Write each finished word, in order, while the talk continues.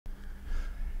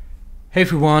Hey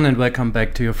everyone, and welcome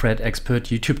back to your VRED Expert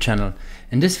YouTube channel.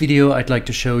 In this video I'd like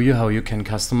to show you how you can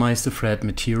customize the VRED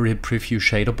Material Preview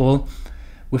Shader Ball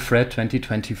with VRED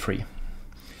 2023.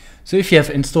 So if you have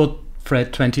installed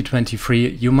VRED 2023,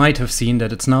 you might have seen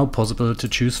that it's now possible to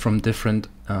choose from different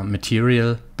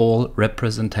material ball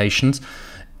representations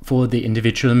for the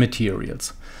individual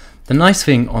materials. The nice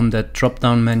thing on that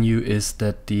drop-down menu is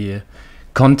that the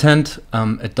content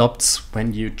adopts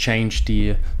when you change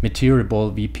the material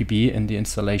ball VPB in the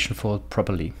installation folder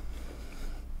properly.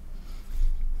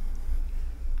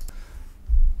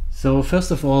 So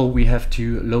first of all, we have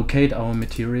to locate our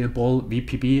material ball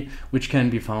VPB, which can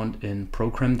be found in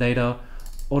Program Data,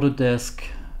 Autodesk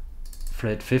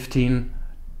VRED 15,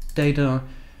 Data,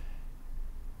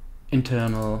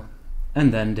 Internal,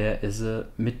 and then there is a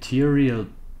material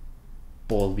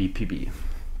ball VPB,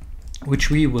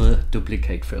 which we will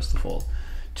duplicate first of all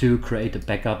to create a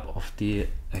backup of the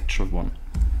actual one.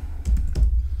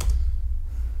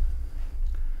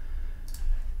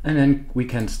 And then we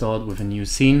can start with a new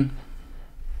scene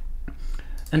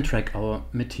and drag our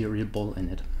material ball in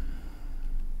it.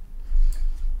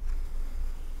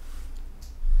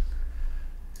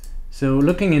 So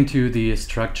looking into the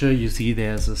structure, you see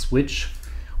there's a switch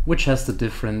which has the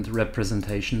different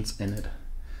representations in it.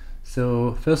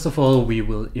 So first of all, we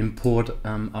will import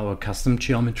our custom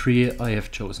geometry. I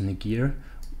have chosen a gear,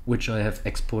 which I have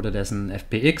exported as an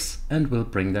FBX, and will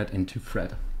bring that into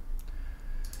VRED.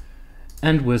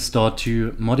 And we'll start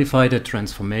to modify the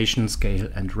transformation, scale,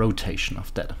 and rotation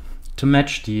of that to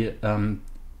match the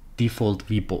default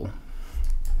V-ball.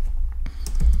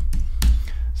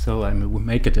 So I will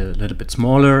make it a little bit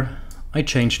smaller. I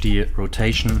change the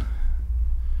rotation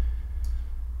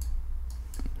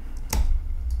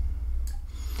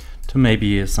to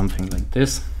maybe something like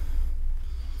this.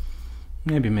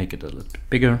 Maybe make it a little bit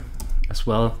bigger as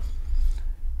well.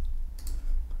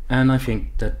 And I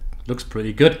think that looks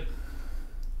pretty good.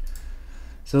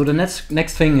 So the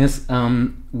next thing is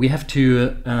we have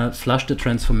to flush the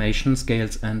transformation,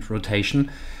 scales, and rotation,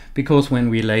 because when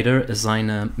we later assign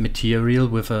a material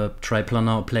with a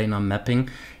triplanar or planar mapping,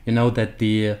 you know that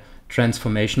the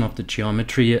transformation of the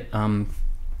geometry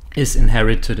is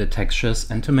inherent to the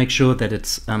textures, and to make sure that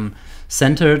it's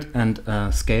centered and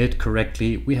scaled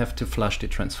correctly, we have to flush the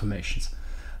transformations.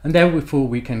 And therefore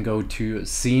we can go to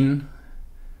Scene,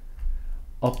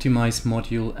 Optimize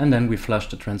Module, and then we flush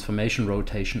the transformation,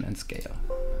 rotation, and scale.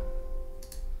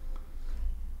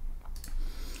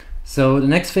 So the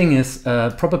next thing is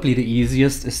probably the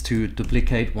easiest is to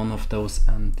duplicate one of those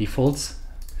defaults.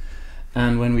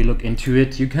 And when we look into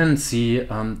it, you can see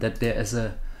that there is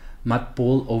a mud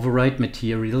ball override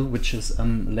material, which is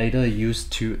later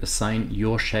used to assign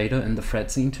your shader in the VRED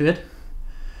scene to it.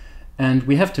 And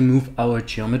we have to move our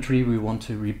geometry we want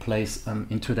to replace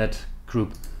into that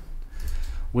group,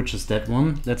 which is that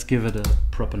one. Let's give it a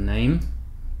proper name,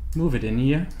 move it in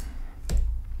here,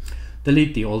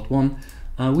 delete the old one.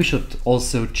 We should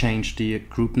also change the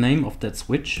group name of that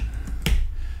switch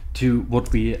to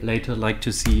what we later like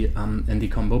to see in the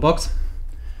combo box.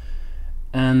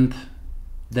 And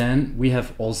then we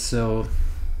have also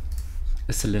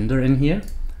a cylinder in here.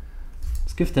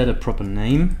 Let's give that a proper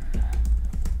name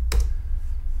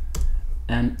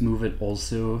and move it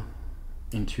also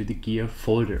into the gear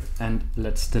folder. And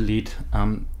let's delete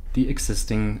the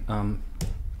existing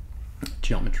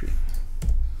geometry.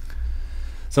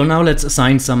 So now let's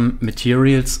assign some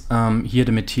materials. Here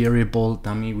the material ball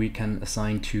dummy we can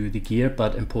assign to the gear,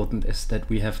 but important is that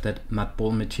we have that mud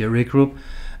ball material group,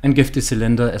 and give the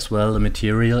cylinder as well a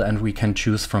material, and we can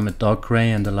choose from a dark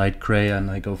gray and a light gray, and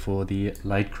I go for the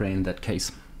light gray in that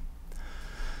case.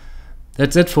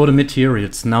 That's it for the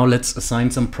materials. Now let's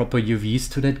assign some proper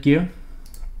UVs to that gear,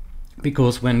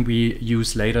 because when we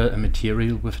use later a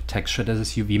material with a texture that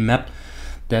is UV mapped,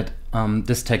 that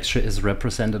this texture is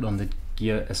represented on the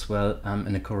gear as well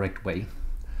in a correct way.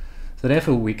 So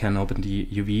therefore we can open the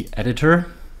UV editor.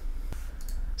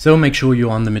 So make sure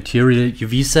you're on the material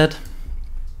UV set,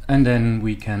 and then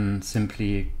we can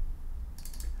simply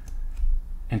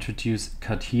introduce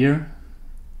cut here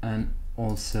and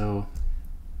also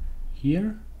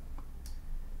here.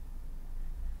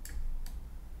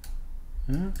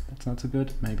 Yeah, that's not so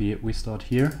good. Maybe we start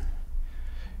here,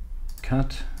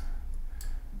 cut,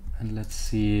 and let's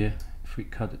see if we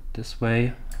cut it this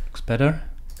way, looks better.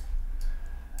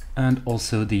 And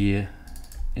also the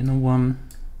inner one.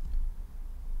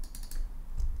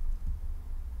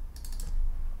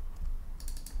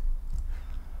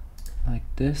 Like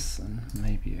this, and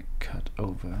maybe a cut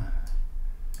over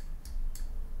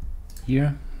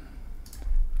here.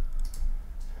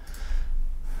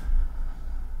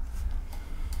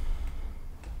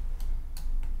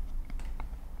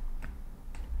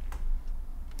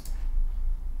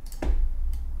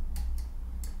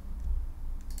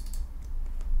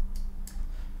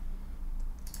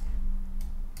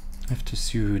 have to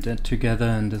sew that together,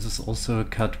 and this is also a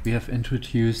cut we have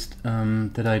introduced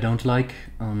that I don't like.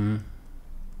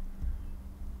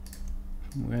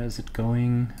 Where is it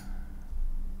going?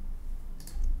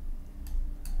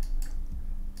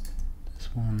 This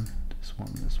one, this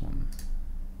one, this one.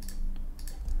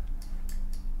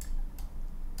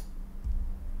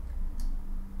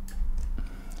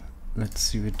 Let's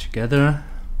sew it together.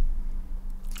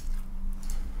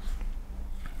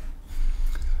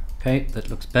 Okay, that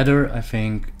looks better. I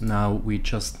think now we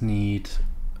just need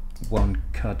one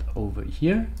cut over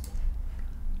here.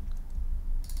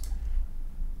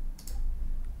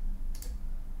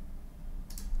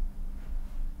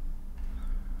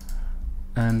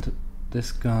 And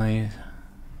this guy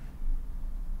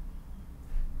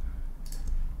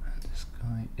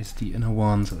is the inner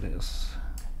one, so there's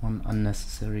one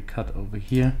unnecessary cut over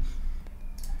here.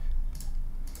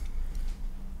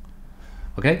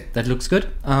 Okay, that looks good.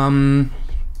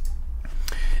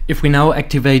 If we now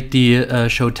activate the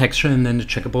show texture and then the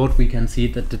checkerboard, we can see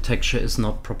that the texture is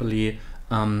not properly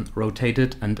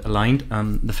rotated and aligned.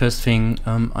 The first thing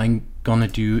I'm gonna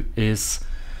do is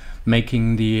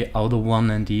making the outer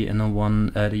one and the inner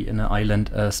one, the inner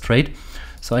island straight.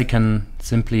 So I can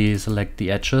simply select the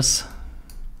edges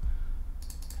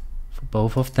for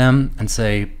both of them and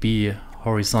say be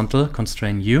horizontal,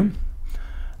 constrain U,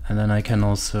 and then I can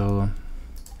also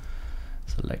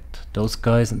select those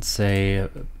guys and say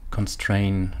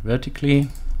constrain vertically,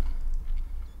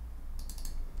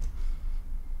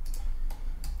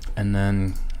 and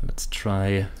then let's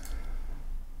try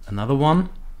another one.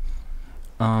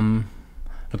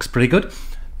 Looks pretty good.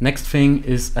 Next thing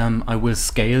is I will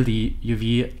scale the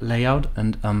UV layout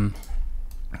and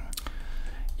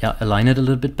yeah, align it a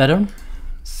little bit better.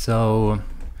 So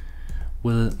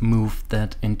we'll move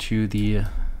that into the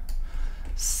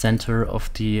center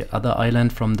of the other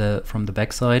island from the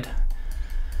back side,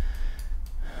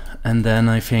 and then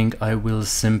I think I will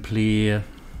simply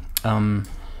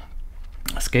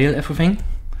scale everything,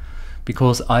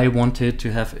 because I wanted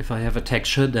to have, if I have a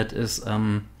texture that is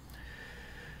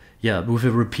yeah, with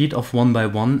a repeat of 1 by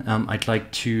 1, I'd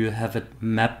like to have it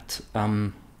mapped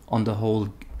on the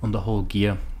whole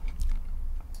gear.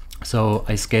 So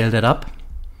I scale that up.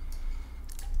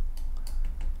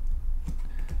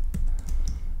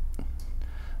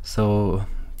 So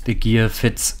the gear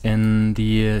fits in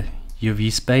the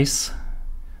UV space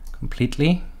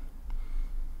completely.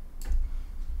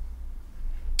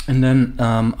 And then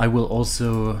I will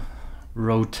also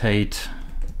rotate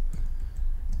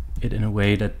it in a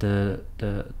way that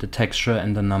the texture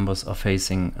and the numbers are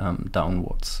facing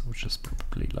downwards, which is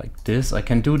probably like this. I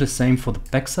can do the same for the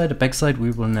backside. The backside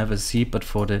we will never see, but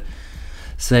for the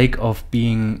sake of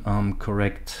being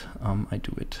correct, I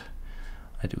do it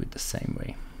the same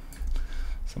way.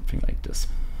 Something like this.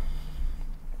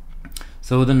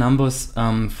 So the numbers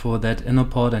for that inner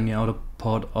part and the outer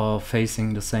part are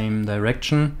facing the same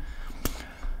direction.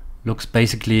 Looks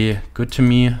basically good to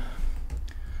me.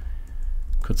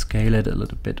 Could scale it a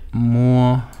little bit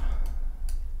more.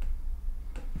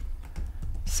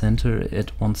 Center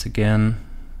it once again.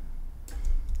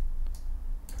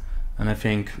 And I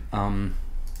think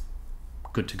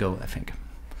good to go, I think.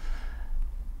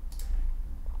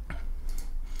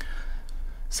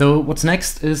 So what's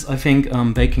next is, I think,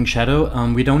 baking shadow.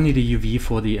 We don't need a UV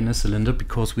for the inner cylinder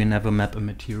because we never map a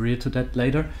material to that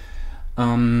later.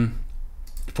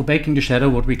 For baking the shadow,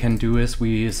 what we can do is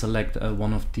we select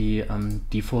one of the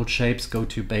default shapes, go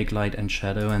to bake light and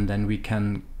shadow, and then we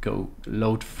can go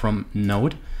load from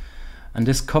node. And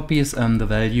this copies the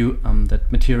value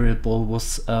that material ball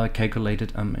was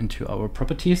calculated into our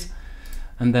properties.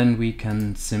 And then we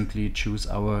can simply choose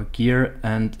our gear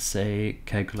and say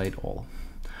calculate all.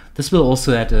 This will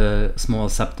also add a small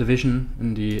subdivision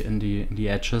in the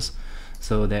edges,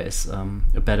 so there is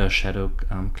a better shadow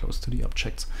close to the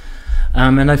objects.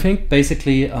 And I think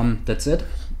basically that's it.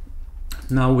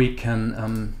 Now we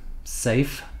can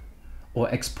save or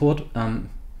export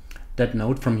that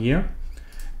node from here.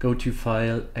 Go to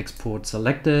File, Export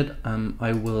Selected.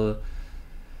 I will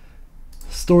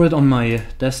store it on my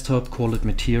desktop, call it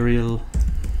Material.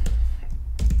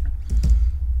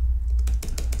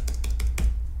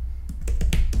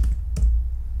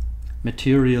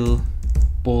 Material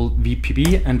ball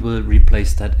VPB, and we'll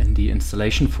replace that in the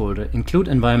installation folder. Include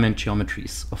environment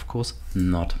geometries, of course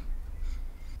not.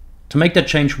 To make that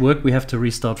change work, we have to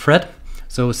restart VRED.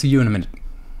 So see you in a minute.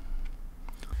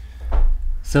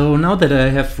 So now that I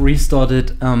have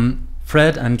restarted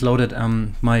VRED and loaded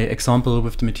my example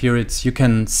with the materials, you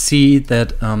can see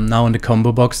that now in the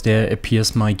combo box there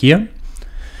appears my gear,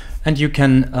 and you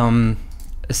can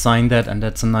assign that, and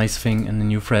that's a nice thing in the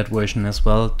new VRED version as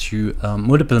well, to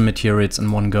multiple materials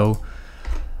in one go,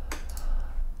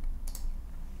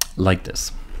 like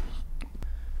this.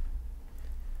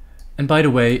 And by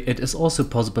the way, it is also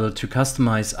possible to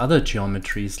customize other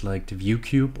geometries like the view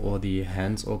cube or the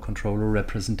hands or controller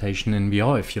representation in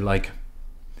VR if you like.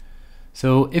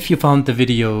 So if you found the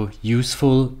video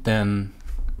useful, then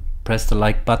press the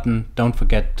like button. Don't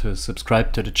forget to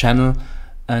subscribe to the channel,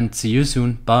 and see you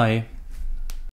soon. Bye.